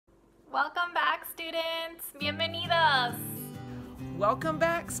Welcome back, students. Bienvenidos. Welcome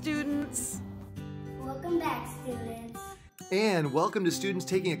back, students. Welcome back, students. And welcome to students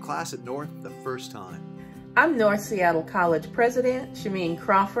taking a class at North the first time. I'm North Seattle College President Shameen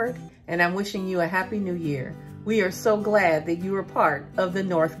Crawford, and I'm wishing you a Happy New Year. We are so glad that you are part of the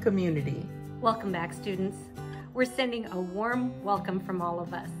North community. Welcome back, students. We're sending a warm welcome from all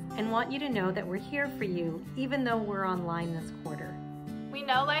of us and want you to know that we're here for you even though we're online this quarter. We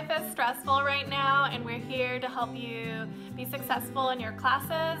know life is stressful right now, and we're here to help you be successful in your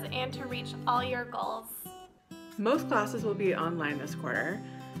classes and to reach all your goals. Most classes will be online this quarter,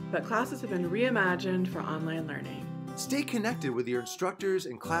 but classes have been reimagined for online learning. Stay connected with your instructors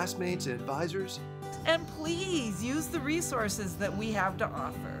and classmates and advisors. And please use the resources that we have to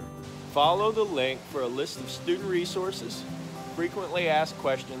offer. Follow the link for a list of student resources, frequently asked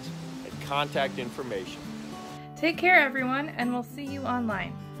questions, and contact information. Take care, everyone, and we'll see you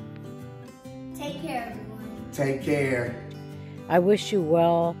online. Take care, everyone. Take care. I wish you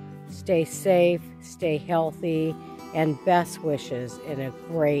well, stay safe, stay healthy, and best wishes in a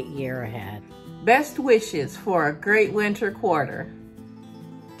great year ahead. Best wishes for a great winter quarter.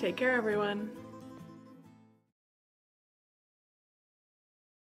 Take care, everyone.